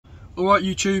Alright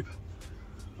YouTube,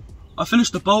 I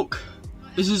finished the bulk.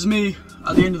 This is me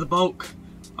at the end of the bulk.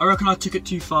 I reckon I took it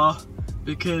too far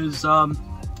because I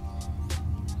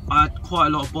had quite a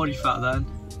lot of body fat then.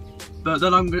 But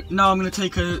then now I'm going to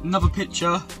take another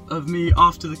picture of me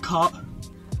after the cut,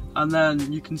 and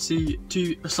then you can see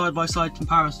a side-by-side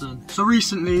comparison. So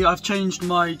recently I've changed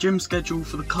my gym schedule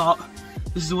for the cut.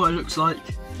 This is what it looks like,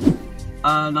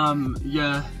 and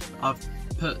yeah, I've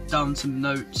put down some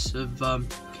notes of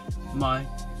my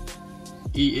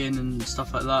eating and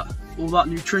stuff like that, all that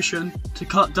nutrition to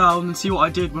cut down and see what I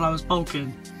did when I was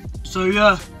bulking. So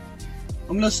yeah,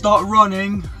 I'm gonna start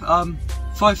running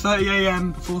 5:30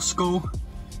 AM before school,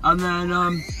 and then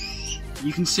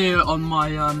you can see it on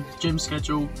my gym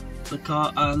schedule, the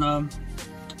cut, and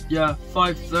yeah,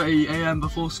 5:30 AM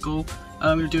before school.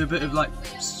 I'm gonna do a bit of like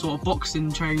sort of boxing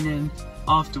training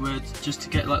afterwards, just to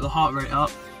get like the heart rate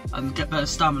up and get better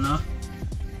stamina.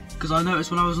 Because I noticed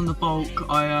when I was on the bulk,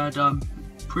 I had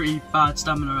pretty bad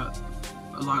stamina,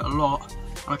 like a lot,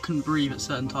 and I couldn't breathe at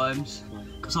certain times.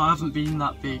 Because I haven't been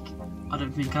that big, I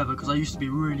don't think, ever. Because I used to be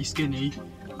really skinny.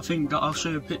 I think that I'll show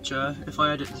you a picture if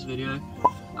I edit this video.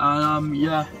 And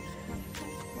yeah.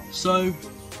 So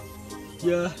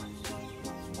yeah.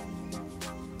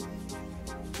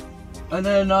 And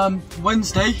then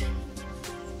Wednesday,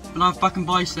 when I have back and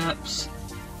biceps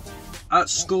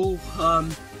at school,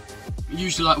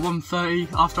 usually like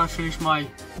 1:30 after I finish my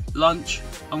lunch,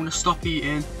 I'm going to stop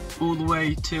eating all the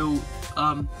way till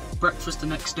breakfast the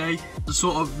next day to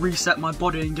sort of reset my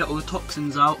body and get all the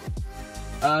toxins out.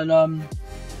 And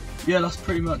yeah, that's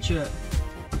pretty much it.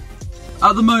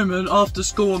 At the moment, after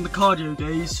school on the cardio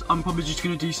days, I'm probably just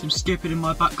going to do some skipping in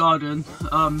my back garden,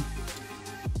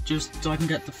 just so I can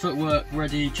get the footwork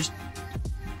ready. Just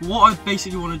what I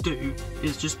basically want to do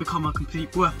is just become a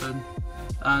complete weapon,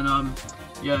 and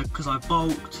yeah, because I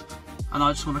bulked and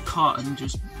I just want to cut and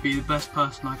just be the best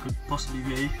person I could possibly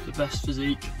be, the best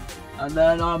physique. And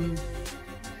then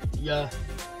yeah,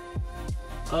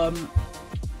 I'm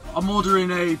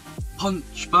ordering a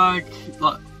punch bag,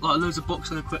 like loads of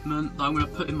boxing equipment that I'm going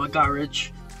to put in my garage.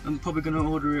 I'm probably going to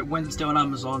order it Wednesday on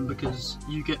Amazon because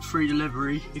you get free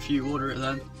delivery if you order it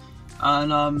then.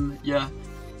 And yeah,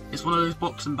 it's one of those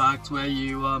boxing bags where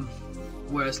you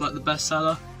where it's like the best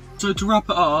seller. So to wrap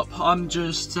it up, I'm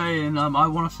just saying I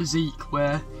want a physique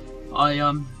where I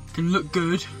can look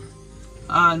good,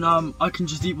 and I can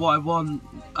just eat what I want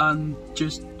and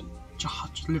just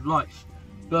live life.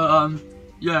 But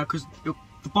yeah, because the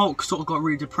bulk sort of got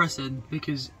really depressing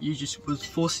because you just was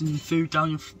forcing food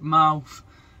down your mouth,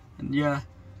 and yeah,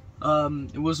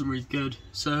 it wasn't really good.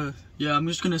 So yeah, I'm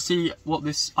just gonna see what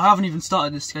this. I haven't even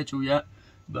started this schedule yet,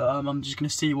 but I'm just gonna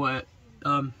see what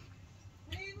it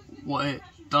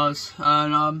does.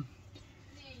 And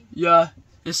yeah,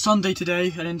 it's Sunday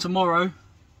today, and then tomorrow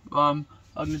I'm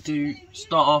gonna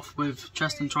start off with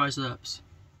chest and triceps.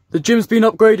 The gym's been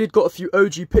upgraded, got a few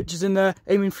OG pictures in there,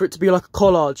 aiming for it to be like a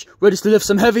collage, ready to lift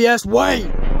some heavy ass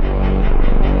weight.